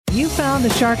You found the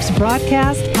Sharks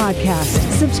Broadcast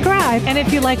podcast. Subscribe, and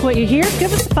if you like what you hear,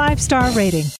 give us a 5-star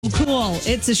rating. Cool.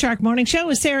 It's the Shark Morning Show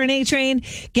with Sarah and A-Train.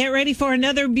 Get ready for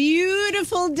another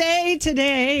beautiful day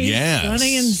today. Yes.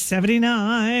 Sunny and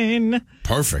 79.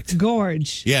 Perfect.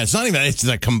 Gorge. Yeah, it's not even, it's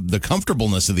the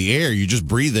comfortableness of the air. You just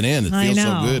breathe it in. It feels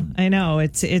so good. I know.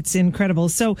 It's incredible.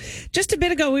 So just a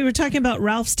bit ago, we were talking about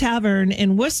Ralph's Tavern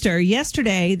in Worcester.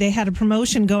 Yesterday, they had a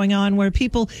promotion going on where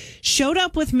people showed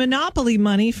up with Monopoly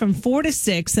money from 4 to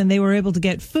 6, and they were able to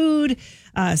get food,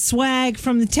 swag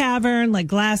from the tavern, like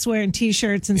glassware and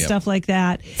T-shirts and stuff like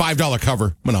that. $5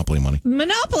 cover, Monopoly money.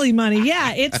 Monopoly money,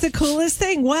 yeah. It's the coolest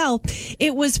thing. Well,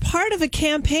 it was part of a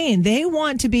campaign. They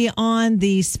want to be on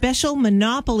the special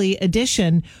Monopoly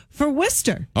edition for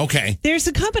Worcester. Okay. There's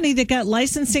a company that got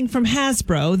licensing from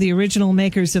Hasbro, the original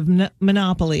makers of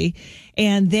Monopoly,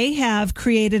 and they have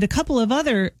created a couple of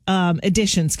other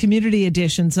editions, community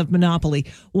editions of Monopoly.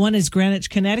 One is Greenwich,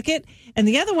 Connecticut, and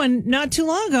the other one, not too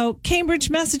long ago, Cambridge,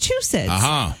 Massachusetts.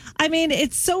 Uh-huh. I mean,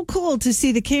 it's so cool to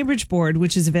see the Cambridge board,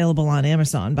 which is available on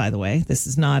Amazon, by the way. This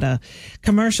is not a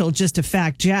commercial, just a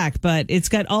fact, Jack, but it's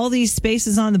got all these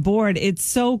spaces on the board. It's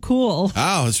so cool.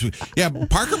 Oh, yeah.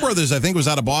 Parker Brothers, I think, was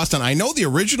out of Boston. I know the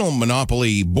original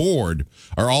Monopoly board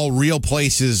are all real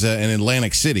places in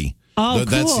Atlantic City. Oh,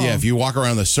 That's, cool. yeah, if you walk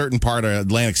around the certain part of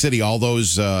Atlantic City, all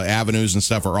those avenues and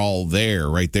stuff are all there,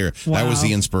 right there. Wow. That was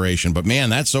the inspiration. But, man,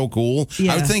 that's so cool.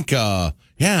 Yeah. I would think,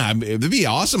 it'd be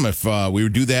awesome if we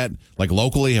would do that, like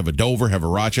locally, have a Dover, have a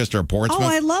Rochester, a Portsmouth. Oh,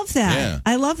 I love that. Yeah.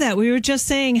 I love that. We were just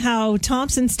saying how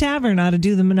Thompson's Tavern ought to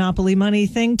do the Monopoly money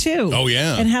thing, too. Oh,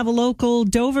 yeah. And have a local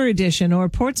Dover edition or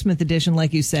Portsmouth edition,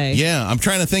 like you say. Yeah, I'm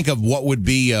trying to think of what would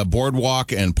be a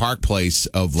Boardwalk and Park Place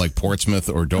of like Portsmouth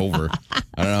or Dover.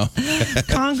 I don't know.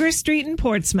 Congress Street in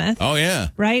Portsmouth. Oh, yeah.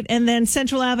 Right? And then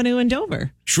Central Avenue in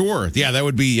Dover. Sure. Yeah, that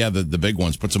would be the big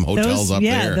ones. Put some hotels up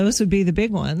there. Yeah, those would be the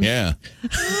big ones. Yeah.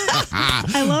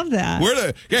 I love that.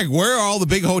 Where are all the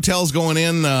big hotels going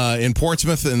in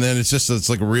Portsmouth? And then it's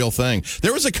like a real thing.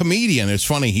 There was a comedian. It's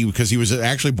funny because he was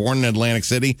actually born in Atlantic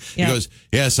City. Yeah. He goes,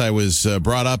 "Yes, I was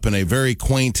brought up in a very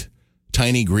quaint,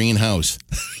 tiny greenhouse."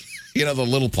 You know, the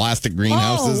little plastic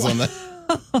greenhouses on the.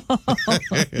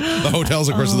 The hotels,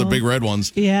 of course, are the big red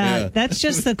ones. Yeah, that's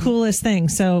just the coolest thing.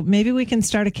 So maybe we can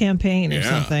start a campaign or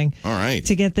something. All right.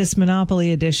 To get this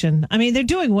Monopoly edition. I mean, they're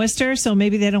doing Worcester, so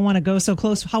maybe they don't want to go so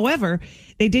close. However,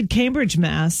 they did Cambridge,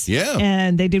 Mass. Yeah.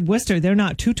 And they did Worcester. They're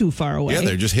not too far away. Yeah,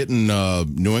 they're just hitting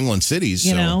New England cities.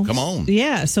 You so know, come on.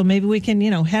 Yeah, so maybe we can,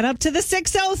 head up to the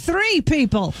 603,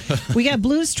 people. We got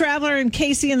Blues Traveler and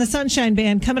Casey and the Sunshine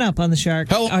Band coming up on the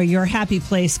Shark. Are your happy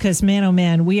place, because, man, oh,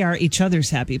 man, we are each other's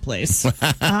happy place.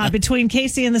 Between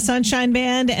Casey and the Sunshine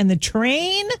Band and the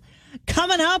Train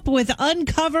coming up with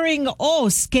uncovering,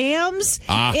 scams.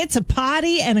 It's a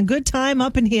party and a good time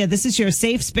up in here. This is your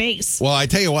safe space. Well, I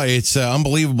tell you what, it's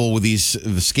unbelievable with these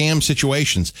scam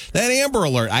situations. That Amber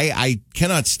Alert, I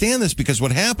cannot stand this because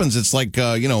what happens, it's like,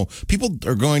 people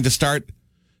are going to start...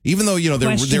 Even though,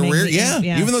 they're rare.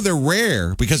 Yeah. Even though they're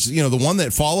rare, because, the one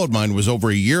that followed mine was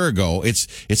over a year ago. It's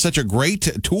such a great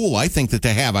tool, I think, that to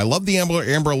have. I love the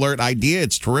Amber Alert idea.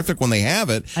 It's terrific when they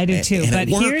have it. I do too. And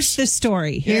but here's the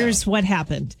story. Here's what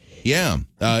happened. Yeah.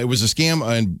 It was a scam.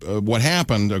 And what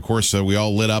happened, of course, we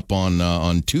all lit up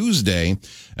on Tuesday.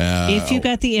 If you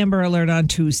got the Amber Alert on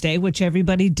Tuesday, which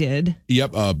everybody did.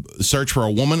 Yep. Search for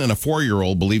a woman and a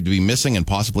 4-year-old believed to be missing and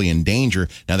possibly in danger.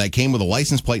 Now, that came with a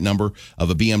license plate number of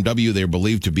a BMW they were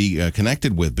believed to be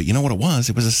connected with. But you know what it was?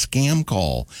 It was a scam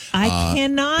call. I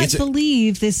cannot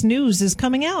believe this news is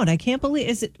coming out. I can't believe.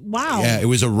 Is it? Wow. Yeah, it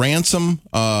was a ransom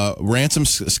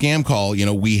scam call.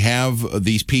 We have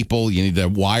these people. You need to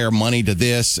wire money to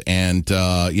this, and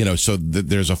so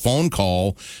there's a phone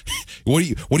call. What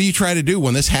do you try to do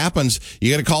when this happens?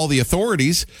 You got to call the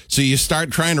authorities. So you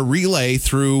start trying to relay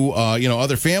through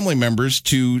other family members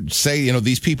to say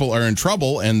these people are in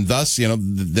trouble, and thus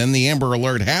then the Amber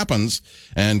Alert happens,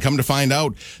 and come to find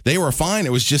out they were fine.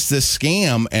 It was just this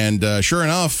scam, and sure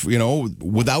enough,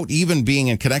 without even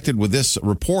being connected with this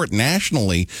report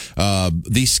nationally,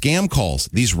 these scam calls,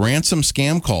 these ransom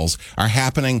scam calls, are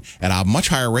happening at a much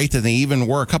higher rate than they even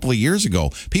were a couple of years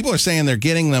ago. People are saying they're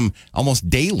getting them almost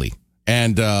daily.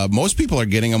 And most people are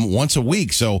getting them once a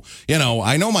week. So,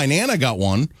 I know my Nana got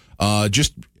one.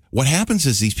 Just what happens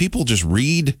is these people just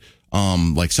read,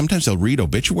 sometimes they'll read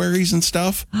obituaries and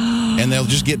stuff, and they'll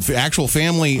just get actual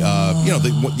family,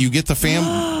 you get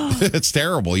the it's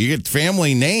terrible. You get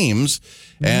family names,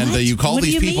 And you call What do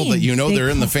these you people mean? that you know they're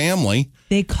in the family.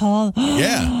 They call.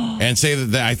 Yeah. And say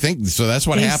that I think so. That's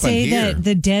what happened say here. That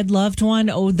the dead loved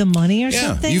one owed the money or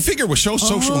something. You figure with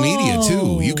social media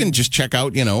too, you can just check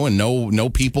out, and know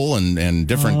people and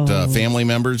different family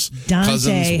members,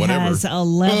 cousins, whatever. Has a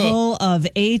level of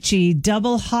HE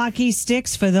double hockey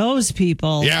sticks for those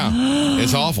people. Yeah,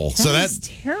 it's awful. So that's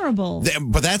terrible.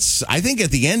 But that's, I think, at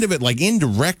the end of it, like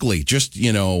indirectly, just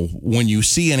when you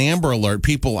see an Amber Alert,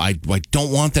 people, I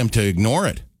don't want them to ignore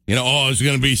it. It's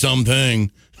going to be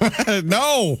something.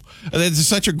 No, it's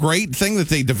such a great thing that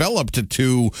they developed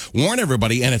to warn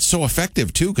everybody, and it's so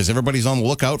effective too because everybody's on the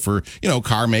lookout for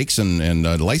car makes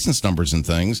and license numbers and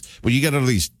things. But you got all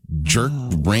these jerk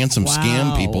ransom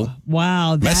scam people,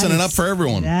 messing it up for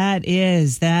everyone. That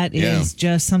is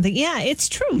just something. Yeah, it's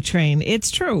true, Train.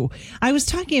 It's true. I was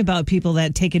talking about people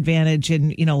that take advantage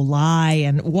and lie,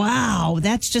 and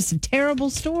that's just a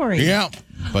terrible story. Yeah,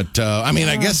 but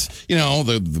I guess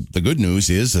the good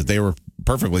news is that they were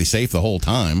perfectly safe the whole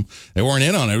time. They weren't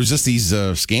in on it. It was just these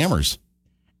scammers.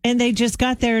 And they just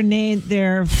got their name,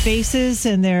 their faces,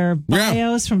 and their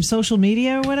bios from social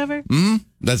media or whatever? Mm-hmm.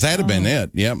 That'd have been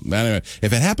it. Yep. Anyway,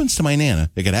 if it happens to my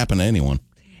Nana, it could happen to anyone.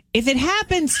 If it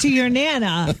happens to your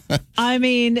Nana,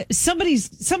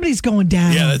 somebody's going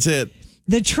down. Yeah, that's it.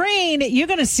 The train, you're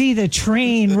going to see the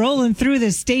train rolling through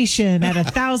the station at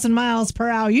 1,000 miles per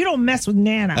hour. You don't mess with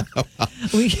Nana.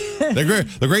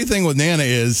 The great thing with Nana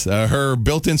is her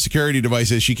built-in security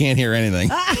device is she can't hear anything.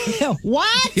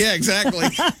 What? Yeah, exactly.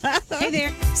 Hey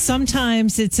there.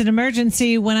 Sometimes it's an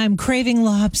emergency when I'm craving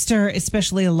lobster,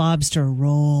 especially a lobster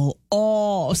roll.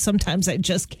 Oh, sometimes I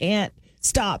just can't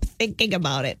stop thinking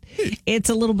about it. It's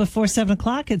a little before 7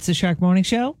 o'clock. It's the Shark Morning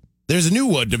Show. There's a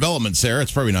new development, Sarah.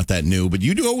 It's probably not that new, but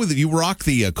you rock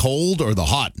the cold or the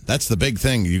hot. That's the big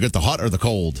thing. You get the hot or the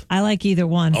cold. I like either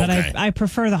one, but okay. I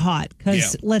prefer the hot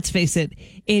because let's face it,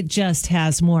 it just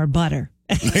has more butter.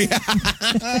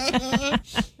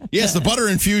 Yes, the butter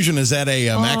infusion is at a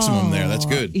maximum there. That's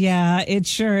good. Yeah, it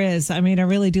sure is. I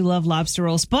really do love lobster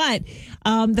rolls, but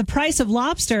the price of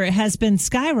lobster has been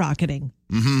skyrocketing.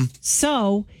 Mm-hmm.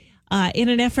 So in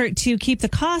an effort to keep the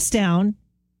cost down,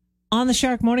 on the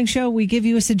Shark Morning Show, we give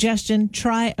you a suggestion.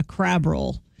 Try a crab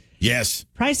roll. Yes.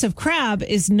 Price of crab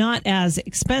is not as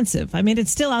expensive. It's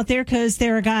still out there because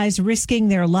there are guys risking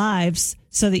their lives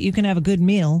so that you can have a good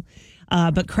meal.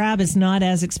 But crab is not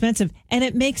as expensive, and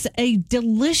it makes a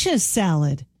delicious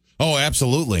salad. Oh,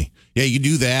 absolutely. Yeah, you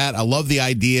do that. I love the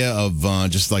idea of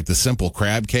just like the simple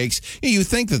crab cakes. Yeah, you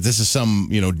think that this is some,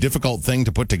 difficult thing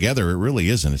to put together. It really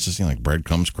isn't. It's just like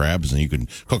breadcrumbs, crabs, and you can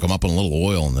cook them up in a little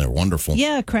oil, and they're wonderful.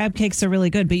 Yeah, crab cakes are really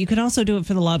good, but you can also do it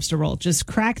for the lobster roll. Just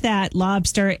crack that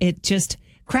lobster.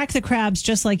 Crack the crabs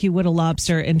just like you would a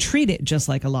lobster and treat it just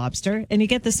like a lobster, and you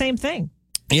get the same thing.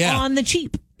 Yeah. On the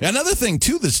cheap. Another thing,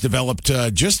 too, that's developed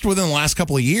just within the last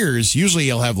couple of years, usually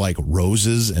you'll have like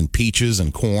roses and peaches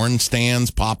and corn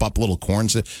stands, pop up little corn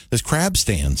stands. There's crab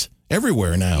stands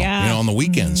everywhere now. Yeah. On the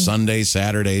weekends, Sundays,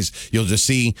 Saturdays, you'll just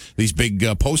see these big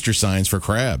poster signs for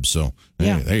crabs. So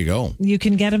there you go. You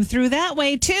can get them through that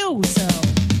way, too. So.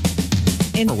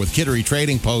 With Kittery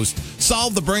Trading Post,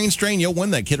 solve the brain strain. You'll win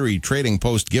that Kittery Trading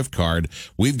Post gift card.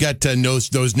 We've got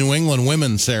those New England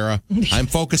women, Sarah. I'm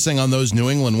focusing on those New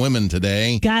England women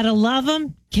today. Gotta love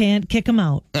them. Can't kick them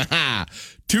out.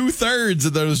 2/3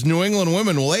 of those New England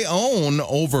women, they own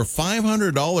over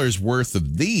 $500 worth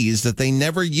of these that they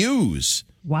never use.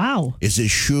 Wow. Is it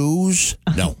shoes?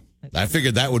 No. I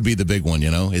figured that would be the big one,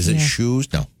 Is it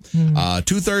shoes? No.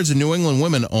 2/3 of New England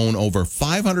women own over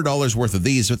 $500 worth of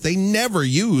these, but they never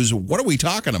use. What are we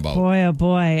talking about? Boy, oh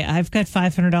boy. I've got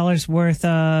 $500 worth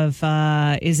of,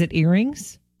 is it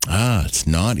earrings? It's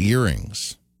not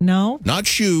earrings. No? Not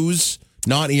shoes,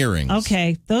 not earrings.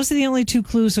 Okay. Those are the only two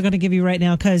clues we're going to give you right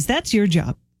now because that's your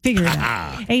job. Figure it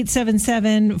out.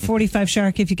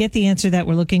 877-45-SHARK. If you get the answer that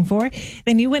we're looking for,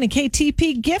 then you win a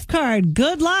KTP gift card.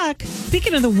 Good luck.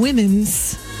 Speaking of the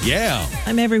women's. Yeah.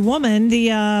 I'm every woman.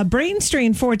 The brain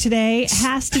strain for today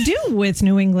has to do with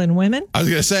New England women. I was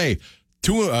going to say,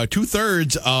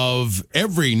 2/3 of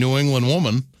every New England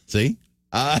woman, see?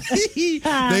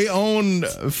 They own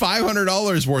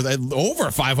 $500 worth,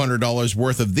 over $500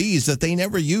 worth of these that they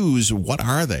never use. What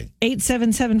are they?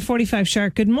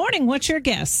 877-45-SHARK. Good morning. What's your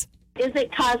guess? Is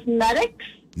it cosmetics?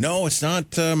 No, it's not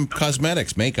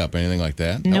cosmetics, makeup, anything like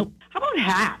that. Nope. How about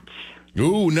hats?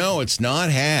 Ooh, no, it's not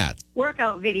hats.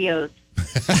 Workout videos.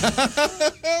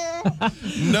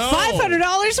 No.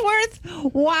 $500 worth?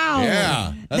 Wow.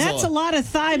 Yeah. That's a lot of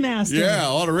thigh master. Yeah,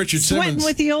 a lot of Richard Sweating Simmons.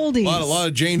 with the oldies. A lot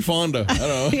of Jane Fonda. I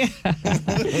don't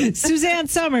know. Suzanne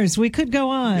Summers. We could go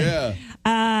on.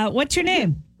 Yeah. What's your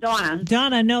name? Donna.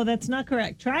 Donna, no, that's not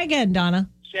correct. Try again, Donna.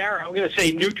 Sarah, I'm going to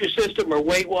say Nutrisystem or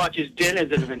Weight Watchers dinners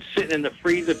that have been sitting in the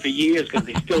freezer for years because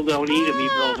they still don't eat them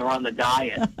even though they're on the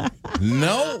diet.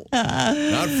 No,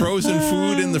 not frozen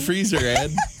food in the freezer,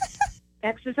 Ed.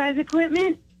 Exercise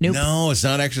equipment? Nope. No, it's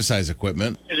not exercise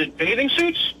equipment. Is it bathing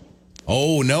suits?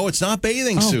 Oh, no, it's not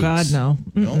bathing suits. Oh, God, no.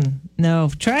 No. No.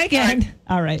 Try again.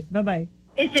 All right. Bye-bye.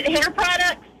 Is it hair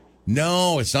products?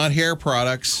 No, it's not hair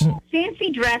products.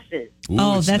 Fancy dresses?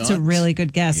 Oh, It's that's a not. really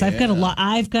good guess. I've got a lot.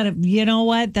 You know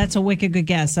what? That's a wicked good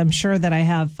guess. I'm sure that I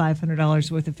have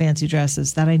 $500 worth of fancy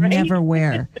dresses that I never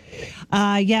wear.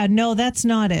 Yeah, no, that's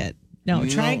not it. No,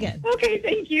 try again. Okay,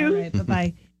 thank you. All right,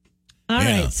 bye-bye. All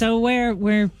Yeah. right, so we're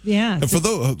For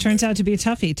those, turns out to be a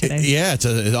toughie today. yeah, it's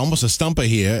almost a stumper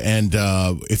here. And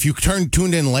if you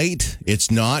tuned in late, it's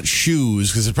not shoes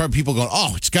because there's probably people going,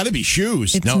 "Oh, it's got to be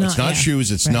shoes." It's no, not, it's not yeah. shoes.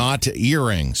 It's Right. not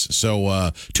earrings.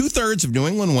 So 2/3 of New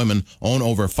England women own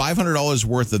over $500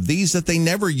 worth of these that they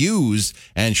never use.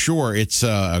 And sure, it's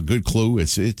a good clue.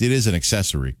 It is an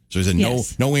accessory. So there's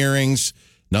Yes. no earrings,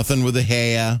 nothing with the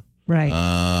hair. Right.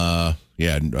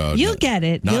 You'll get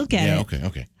it. You'll get it.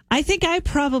 Okay. I think I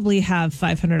probably have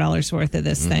 $500 worth of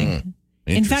this thing.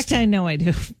 In fact, I know I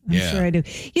do. I'm sure I do.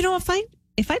 You know,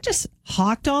 if I just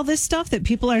hawked all this stuff that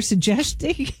people are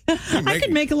suggesting, I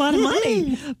could make a lot of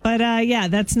money. But yeah,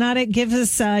 that's not it. Give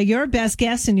us your best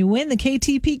guess and you win the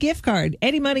KTP gift card.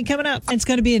 Eddie Money coming up. It's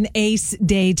going to be an ace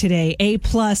day today. A+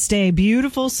 day.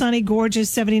 Beautiful, sunny, gorgeous,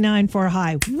 79 for a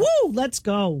high. Woo! Let's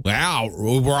go. Wow.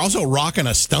 We're also rocking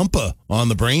a stumper on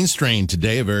the brain strain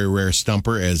today, a very rare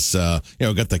stumper as, got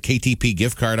the KTP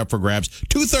gift card up for grabs.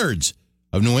 2/3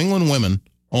 of New England women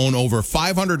own over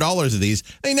 $500 of these.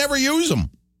 They never use them.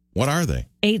 What are they?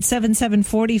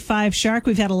 877-45 Shark.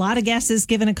 We've had a lot of guesses,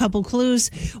 given a couple clues.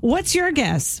 What's your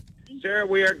guess? Sarah,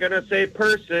 we are going to say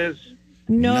purses.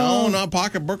 No, not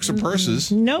pocketbooks or purses.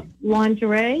 Nope.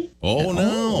 Lingerie? Oh,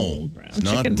 no. It's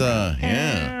not,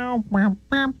 yeah.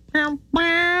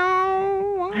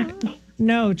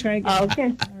 No, try again. Oh,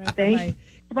 okay. Thanks.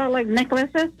 About like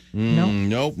necklaces?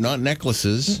 Nope, not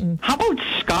necklaces. How about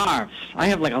scarves? I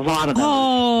have like a lot of them.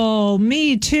 Oh,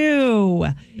 me too.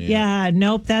 Yeah,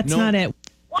 nope, that's not it.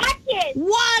 Watches!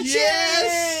 Watches!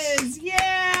 Yes!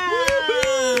 Yeah!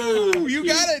 Woo-hoo! You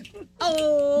got it.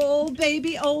 Oh,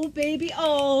 baby,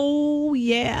 oh,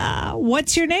 yeah.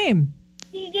 What's your name?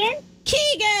 Keegan?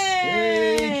 Keegan!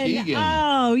 Hey, Keegan.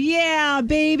 Oh, yeah,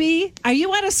 baby. Are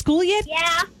you out of school yet?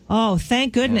 Yeah. Oh,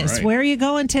 thank goodness. All right. Where are you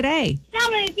going today?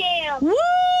 Summer camp. Woo!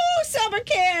 Summer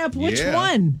camp. Which Yeah.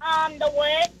 one? The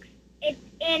works. It's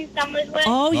in Summersworth.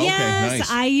 Oh, Okay, yes.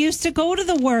 nice. I used to go to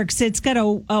the works. It's got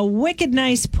a wicked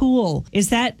nice pool.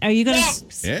 Are you going to?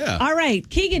 Yes. Yeah. All right.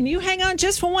 Keegan, you hang on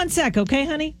just for 1 sec, okay,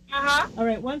 honey? Uh-huh. All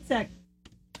right, 1 sec.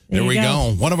 There you we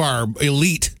go. One of our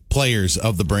elite players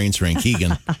of the brain strain,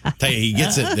 Keegan. Tell you, he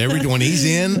gets it. When he's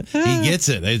in, he gets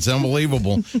it. It's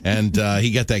unbelievable. And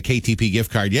he got that KTP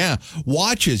gift card. Yeah.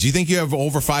 Watches. You think you have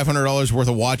over $500 worth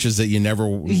of watches that you never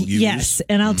use? Yes,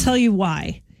 and I'll tell you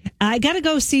why. I got to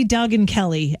go see Doug and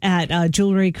Kelly at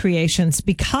Jewelry Creations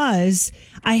because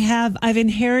I've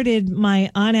inherited my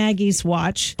Aunt Aggie's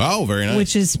watch. Oh, very nice.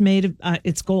 Which is made of,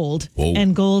 it's gold. Whoa.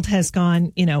 And gold has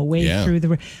gone, way Yeah. through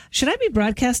the. Should I be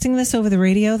broadcasting this over the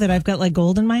radio that I've got like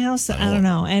gold in my house? I don't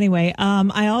know. Anyway,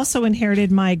 I also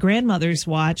inherited my grandmother's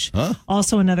watch. Huh?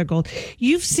 Also another gold.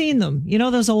 You've seen them. You know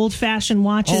those old fashioned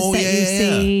watches that you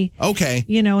see? Okay.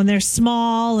 And they're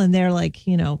small and they're like,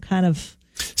 kind of.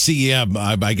 See, yeah,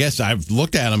 I guess I've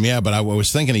looked at them, yeah, but I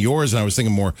was thinking of yours, and I was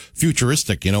thinking more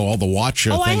futuristic, all the watch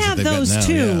things I have that they've those got now.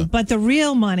 too, Yeah. but the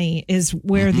real money is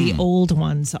where the old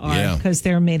ones are Yeah. because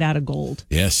they're made out of gold.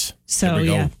 Yes. So There we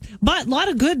yeah, go. but a lot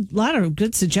of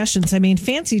good suggestions. I mean,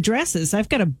 fancy dresses. I've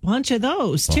got a bunch of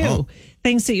those too. Uh-huh.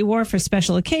 Things that you wore for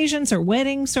special occasions or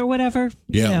weddings or whatever.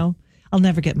 Yeah. I'll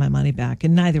never get my money back,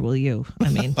 and neither will you. I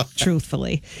mean,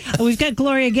 truthfully. We've got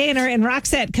Gloria Gaynor and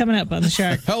Roxette coming up on the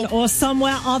Shark. Help. Or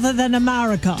somewhere other than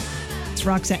America. It's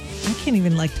Roxette. I can't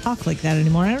even talk like that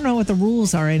anymore. I don't know what the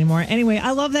rules are anymore. Anyway,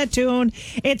 I love that tune.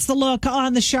 It's The Look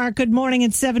on the Shark. Good morning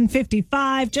at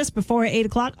 7:55, just before 8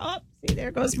 o'clock. Oh, see,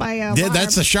 there goes my Yeah,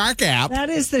 that's the Shark app. That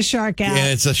is the Shark app.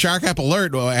 And it's a Shark app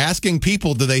alert asking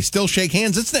people, do they still shake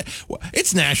hands?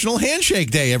 It's National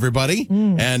Handshake Day, everybody.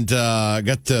 And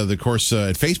got, of course,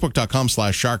 at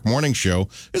Facebook.com/Shark Morning Show.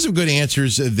 There's some good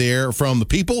answers there from the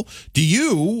people. Do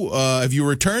you, have you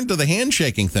returned to the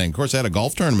handshaking thing? Of course, I had a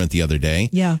golf tournament the other day.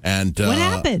 Yeah. And What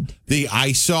happened?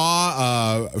 I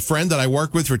saw a friend that I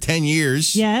worked with for 10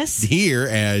 years. Yes. Here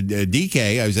at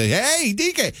DK. I was like, hey,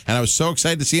 DK. And I was so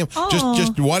excited to see him. Oh,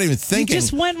 Just wasn't even thinking. You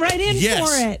just went right in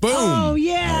for it. Boom. Oh,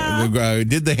 yeah.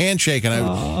 Did the handshake, and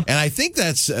I think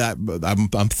that's.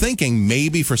 I'm thinking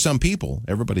maybe for some people,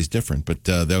 everybody's different, but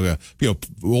they'll go,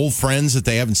 old friends that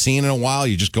they haven't seen in a while.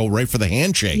 You just go right for the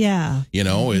handshake. Yeah.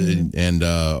 And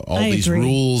all these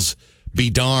rules be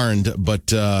darned,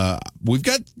 but we've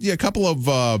got a couple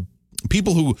of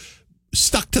people who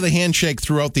stuck to the handshake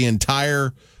throughout the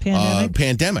entire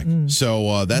pandemic.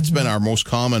 So that's been our most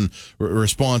common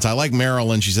response. I like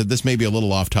Marilyn. She said this may be a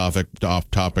little off topic,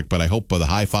 but I hope the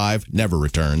high five never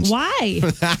returns. Why?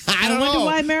 I wonder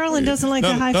why Marilyn doesn't like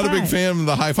the high five. Not a big fan of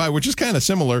the high five, which is kind of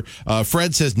similar.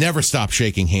 Fred says never stop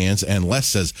shaking hands, and Les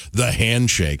says the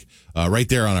handshake. Right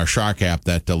there on our Shark app,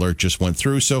 that alert just went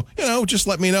through. So, just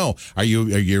let me know. Are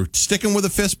you sticking with a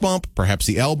fist bump? Perhaps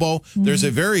the elbow? There's a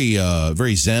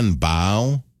very zen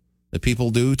bow that people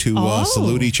do to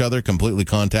salute each other, completely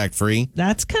contact free.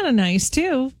 That's kind of nice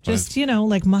too. Just,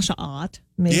 like masha art.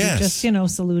 Maybe just,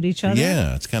 salute each other.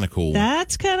 Yeah, it's kind of cool.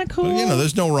 That's kind of cool. But,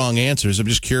 there's no wrong answers. I'm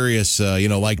just curious,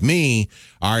 like me,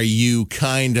 are you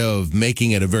kind of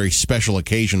making it a very special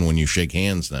occasion when you shake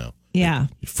hands now? Yeah.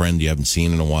 A friend you haven't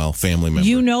seen in a while, family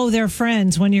member. They're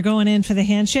friends when you're going in for the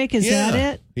handshake. Is that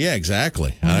it? Yeah,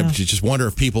 exactly. Yeah. I just wonder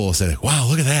if people will say, wow,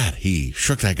 look at that. He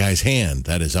shook that guy's hand.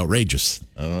 That is outrageous.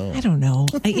 I don't know.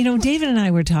 David and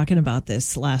I were talking about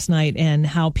this last night and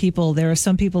how there are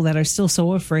some people that are still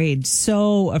so afraid.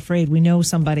 We know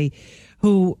somebody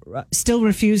who still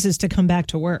refuses to come back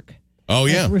to work. Oh,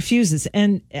 yeah. Refuses.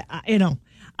 And,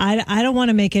 I don't want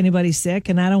to make anybody sick,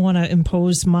 and I don't want to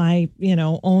impose my,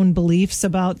 own beliefs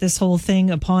about this whole thing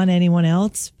upon anyone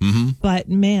else. Mm-hmm. But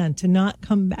man, to not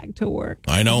come back to work.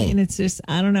 I know. It's just,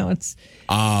 I don't know. It's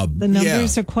the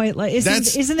numbers are quite like.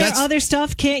 Isn't there other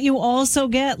stuff? Can't you also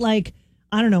get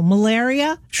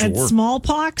malaria and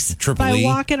smallpox by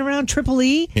walking around? Triple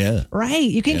E. Yeah. Right.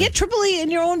 You can get Triple E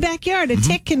in your own backyard. A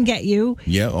tick can get you.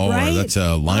 Yeah. Oh, right? That's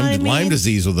Lyme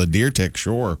disease with a deer tick.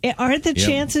 Sure. Aren't the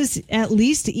chances at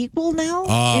least equal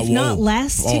now? If not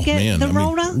less to get the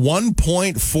Rona?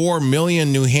 1.4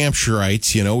 million New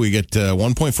Hampshireites. We get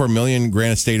 1.4 million.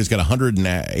 Granite State has got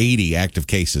 180 active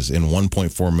cases in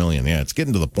 1.4 million. Yeah. It's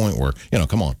getting to the point where,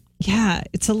 come on. Yeah,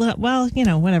 it's a little. Well,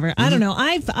 whatever. Mm-hmm. I don't know.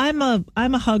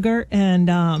 I'm a hugger, and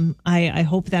I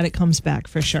hope that it comes back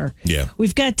for sure. Yeah,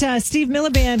 we've got Steve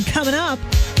Miliband coming up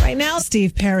right now.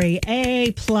 Steve Perry,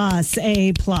 A+,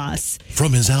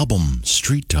 from his album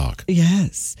Street Talk.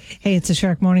 Yes. Hey, it's a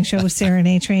Shark Morning Show with Sarah and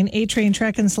A-Train. A-Train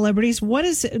tracking celebrities. What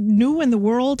is new in the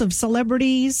world of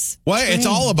celebrities? Well, it's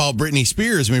all about Britney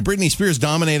Spears. I mean, Britney Spears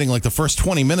dominating like the first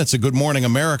 20 minutes of Good Morning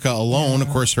America alone. Yeah.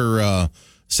 Of course, her.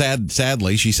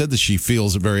 Sadly, she said that she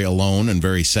feels very alone and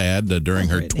very sad during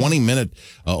her 20-minute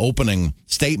opening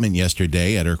statement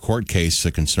yesterday at her court case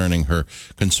concerning her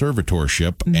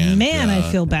conservatorship. And,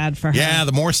 I feel bad for her. Yeah,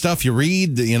 the more stuff you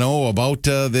read, about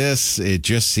this, it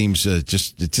just seems it's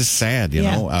just sad. You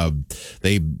know,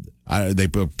 they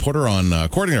put her on,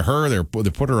 according to her, they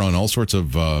put her on all sorts of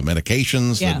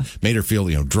medications that made her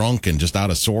feel drunk and just out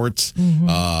of sorts.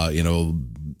 Mm-hmm.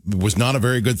 Was not a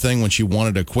very good thing when she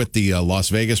wanted to quit the Las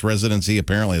Vegas residency.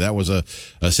 Apparently, that was a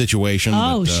situation.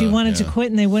 Oh, she wanted to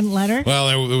quit and they wouldn't let her? Well,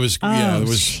 it was for,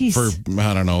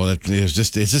 I don't know. It's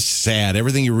just sad.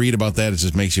 Everything you read about that, it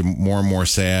just makes you more and more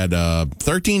sad.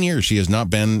 13 years she has not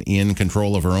been in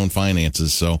control of her own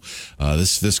finances. So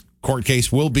this court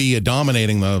case will be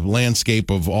dominating the landscape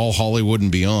of all Hollywood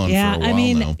and beyond for a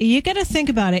while now. You got to think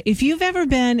about it. If you've ever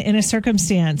been in a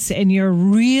circumstance and you're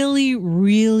really,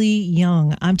 really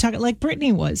young, I'm talking like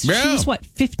Britney was. Yeah. She was, what,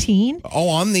 15? Oh,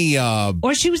 on the...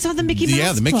 or she was on the Mickey Mouse Club.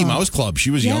 Yeah, the Mickey Mouse Club. She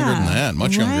was younger than that,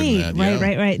 much younger than that.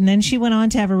 Right. And then she went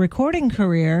on to have a recording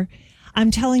career.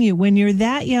 I'm telling you, when you're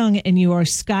that young and you are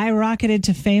skyrocketed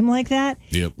to fame like that,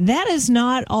 that is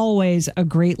not always a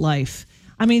great life.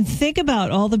 I mean, think about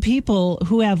all the people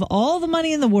who have all the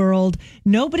money in the world.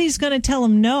 Nobody's going to tell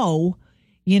them no,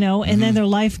 and then their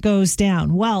life goes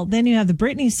down. Well, then you have the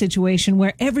Britney situation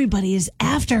where everybody is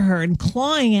after her and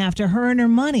clawing after her and her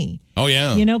money. Oh,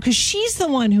 yeah. Because she's the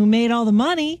one who made all the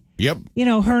money. Yep.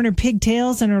 Her and her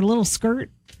pigtails and her little skirt.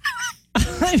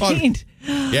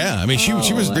 I mean,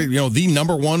 she was the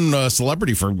number one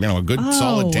celebrity for a good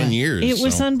solid 10 years. It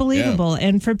was unbelievable,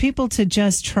 and for people to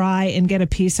just try and get a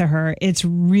piece of her, it's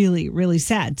really, really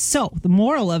sad. So the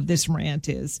moral of this rant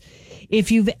is,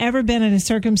 if you've ever been in a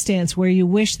circumstance where you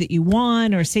wish that you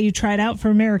won, or say you tried out for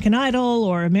American Idol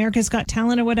or America's Got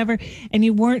Talent or whatever, and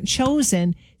you weren't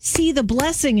chosen, see the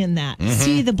blessing in that. Mm-hmm.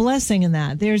 See the blessing in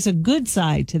that. There's a good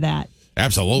side to that.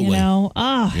 Absolutely.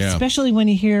 Especially when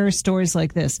you hear stories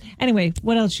like this. Anyway,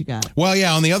 what else you got? Well,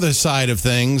 yeah, on the other side of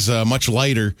things, much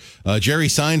lighter, Jerry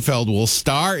Seinfeld will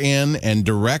star in and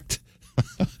direct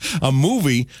a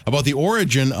movie about the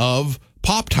origin of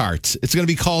Pop-Tarts. It's going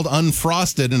to be called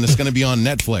Unfrosted, and it's going to be on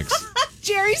Netflix.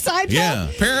 Jerry Seinfeld? Yeah,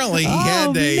 apparently he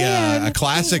had a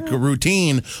classic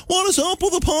routine. What is up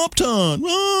with a Pop-Tart?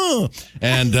 Oh.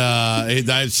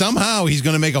 And somehow he's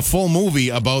going to make a full movie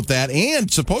about that.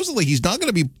 And supposedly he's not going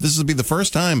to be, this will be the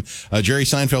first time Jerry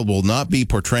Seinfeld will not be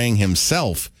portraying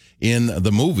himself in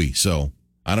the movie. So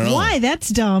I don't know. Why? That's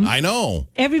dumb. I know.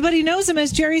 Everybody knows him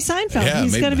as Jerry Seinfeld. Yeah,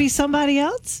 he's going to be somebody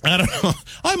else? I don't know.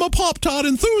 I'm a Pop-Tart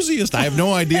enthusiast. I have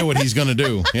no idea what he's going to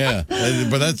do. Yeah.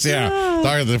 But that's,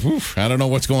 I don't know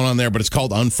what's going on there, but it's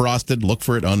called Unfrosted. Look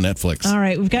for it on Netflix. All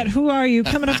right. We've got Who Are You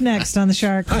coming up next on the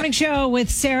Shark Morning Show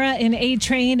with Sarah and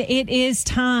A-Train. It is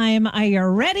time. Are you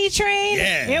ready, Train?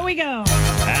 Yeah. Here we go.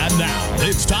 And now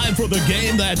it's time for the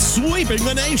game that's sweeping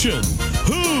the nation.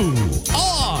 Who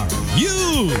are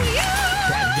you?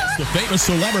 Try to guess the famous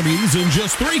celebrities in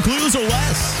just 3 clues or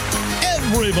less.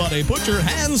 Everybody put your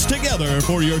hands together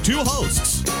for your 2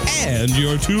 hosts and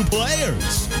your 2 players,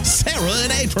 Sarah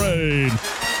and A-Train.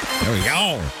 There we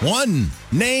go. One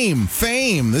name,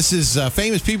 fame. This is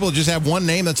famous people just have one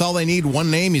name. That's all they need.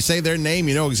 One name. You say their name,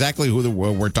 you know exactly who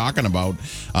we're talking about.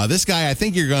 This guy, I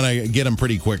think you're going to get him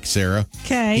pretty quick, Sarah.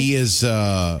 Okay. He is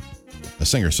a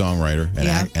singer-songwriter,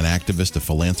 an activist, a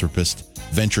philanthropist,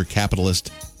 venture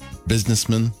capitalist,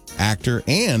 businessman, actor,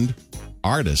 and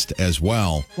artist as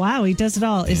well. Wow, he does it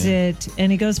all. Is it,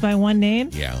 and he goes by one name?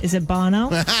 Yeah. Is it Bono?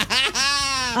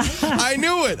 I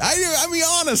knew it. I mean,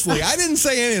 honestly, I didn't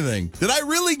say anything. Did I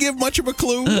really give much of a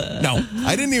clue? No.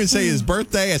 I didn't even say his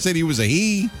birthday. I said he was a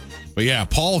he. But yeah,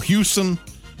 Paul Hewson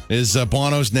is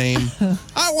Bono's name.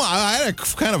 I had a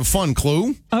kind of a fun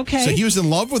clue. Okay. So he was in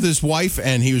love with his wife,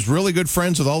 and he was really good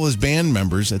friends with all his band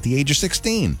members at the age of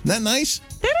 16. Isn't that nice?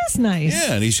 That is nice.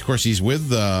 Yeah, and he's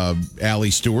with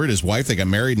Allie Stewart, his wife. They got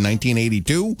married in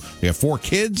 1982. They have 4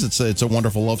 kids. It's a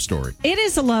wonderful love story. It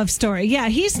is a love story. Yeah,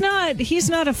 he's not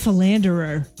a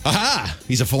philanderer. Aha!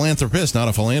 He's a philanthropist, not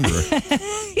a philanderer.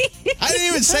 I didn't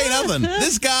even say nothing.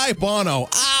 This guy, Bono.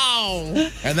 Ow!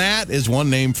 And that is one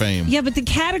name fame. Yeah, but the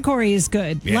category is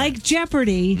good. Yeah. Like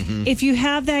Jeopardy, if you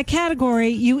have that category,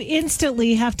 you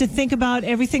instantly have to think about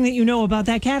everything that you know about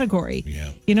that category.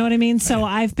 Yeah. You know what I mean? So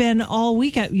I've been all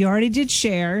week. You already did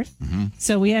Cher.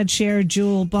 So we had Cher,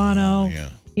 Jewel, Bono. Yeah.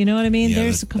 You know what I mean? Yeah,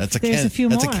 there's a few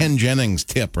that's more. a Ken Jennings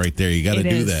tip right there. You got to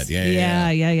do that.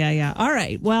 Yeah. All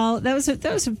right. Well, that was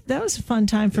a fun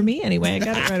time for me anyway. I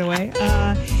got it right away.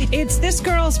 It's this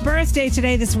girl's birthday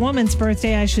today. This woman's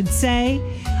birthday, I should say.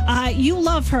 You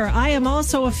love her. I am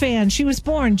also a fan. She was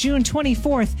born June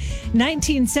 24th,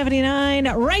 1979,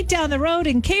 right down the road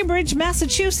in Cambridge,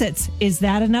 Massachusetts. Is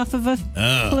that enough of a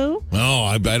clue? No,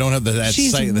 I don't have that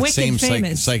same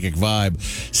psychic vibe.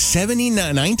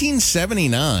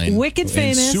 1979. Wicked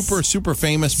famous. Super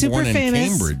famous, born in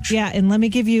Cambridge. Yeah, and let me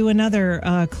give you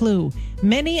another clue.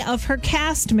 Many of her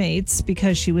castmates,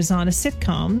 because she was on a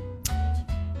sitcom,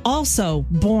 also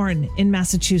born in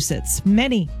Massachusetts.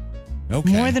 Many.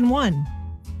 Okay. More than one.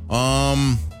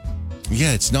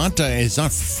 Yeah, it's not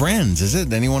Friends, is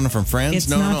it? Anyone from Friends? It's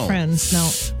not Friends, no.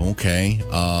 Okay.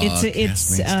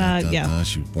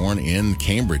 She was born in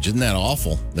Cambridge. Isn't that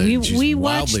awful? We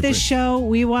watch this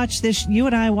show. You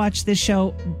and I watch this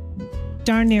show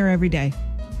darn near every day.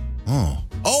 Oh,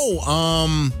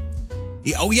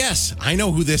 yes. I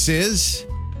know who this is.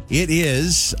 It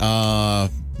is, Uh-oh.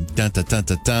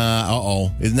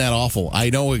 Isn't that awful? I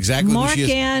know exactly who she is.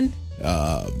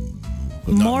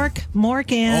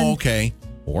 Mork and... Oh, okay.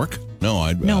 Mork?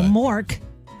 No, Mork.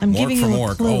 I'm giving you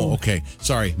a clue. Oh, okay.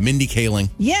 Sorry, Mindy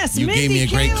Kaling. Yes, you gave me a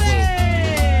great clue.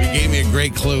 You gave me a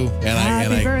great clue,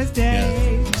 Happy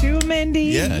birthday to Mindy.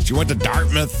 Yeah, she went to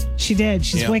Dartmouth. She did.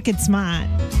 She's wicked smart.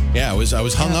 Yeah, I was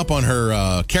hung up on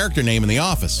her character name in The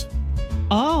Office.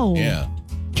 Oh, yeah,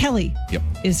 Kelly. Yep,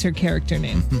 is her character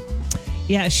name.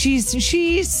 Yeah,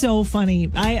 she's so funny.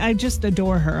 I just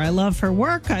adore her. I love her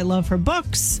work. I love her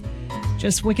books.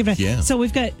 Just wicked. Yeah. So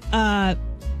we've got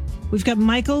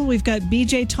Michael. We've got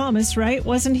B.J. Thomas, right?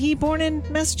 Wasn't he born in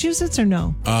Massachusetts or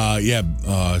no?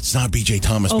 It's not B.J.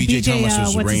 Thomas. B.J. Thomas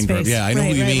was the rain driver. Yeah, I know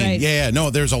who you mean. Right. Yeah, no,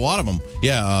 there's a lot of them.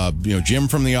 Yeah, Jim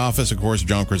from The Office, of course,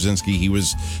 John Krasinski. He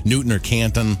was Newton or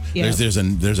Canton. Yep. There's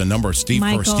a number of Steve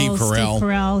Carell. Steve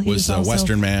Carell was also,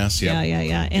 Western Mass. Yep.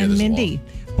 Yeah. And Mindy.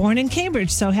 Born in Cambridge,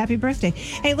 so happy birthday.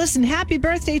 Hey, listen, happy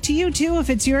birthday to you, too, if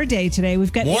it's your day today.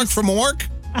 We've got... Mork from Mork?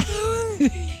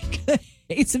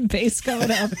 Ace and Base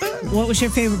coming up. What was your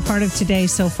favorite part of today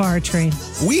so far, Train?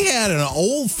 We had an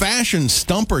old-fashioned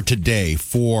stumper today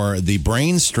for the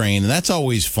brain strain, and that's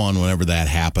always fun whenever that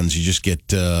happens. You just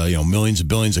get millions and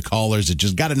billions of callers that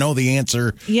just got to know the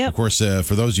answer. Yep. Of course,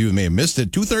 for those of you who may have missed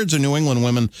it, 2/3 of New England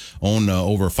women own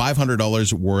over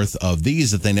 $500 worth of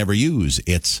these that they never use.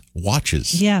 It's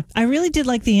watches. Yeah, I really did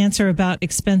like the answer about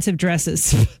expensive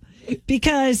dresses.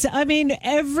 Because, I mean,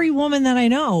 every woman that I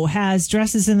know has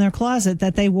dresses in their closet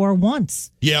that they wore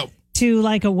once. Yep. To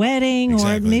like a wedding,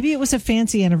 Exactly. or maybe it was a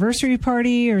fancy anniversary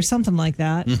party or something like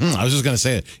that. Mm-hmm. I was just going to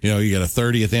say it. You got a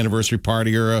 30th anniversary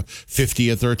party or a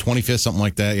 50th or a 25th, something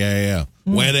like that. Yeah.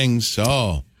 Weddings.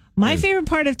 Oh. My favorite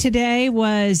part of today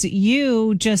was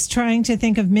you just trying to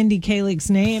think of Mindy Kaling's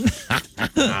name.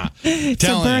 It's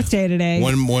her birthday today.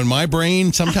 When my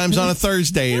brain, sometimes on a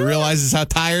Thursday, it realizes how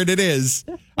tired it is.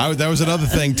 That was another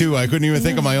thing, too. I couldn't even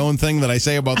think of my own thing that I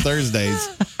say about Thursdays.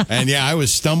 And, yeah, I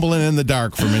was stumbling in the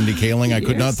dark for Mindy Kaling. I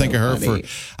could not think of her funny.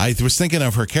 I was thinking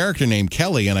of her character named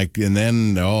Kelly, and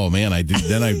then, oh, man,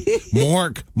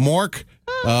 Mork.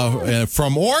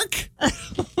 From Ork?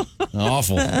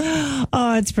 Awful.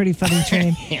 Oh, it's pretty funny,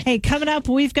 Train. Hey, coming up,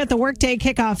 we've got the Workday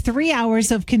Kickoff, 3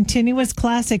 hours of continuous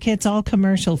classic hits, all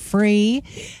commercial free.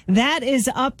 That is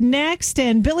up next,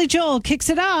 and Billy Joel kicks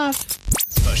it off.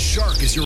 The Shark is your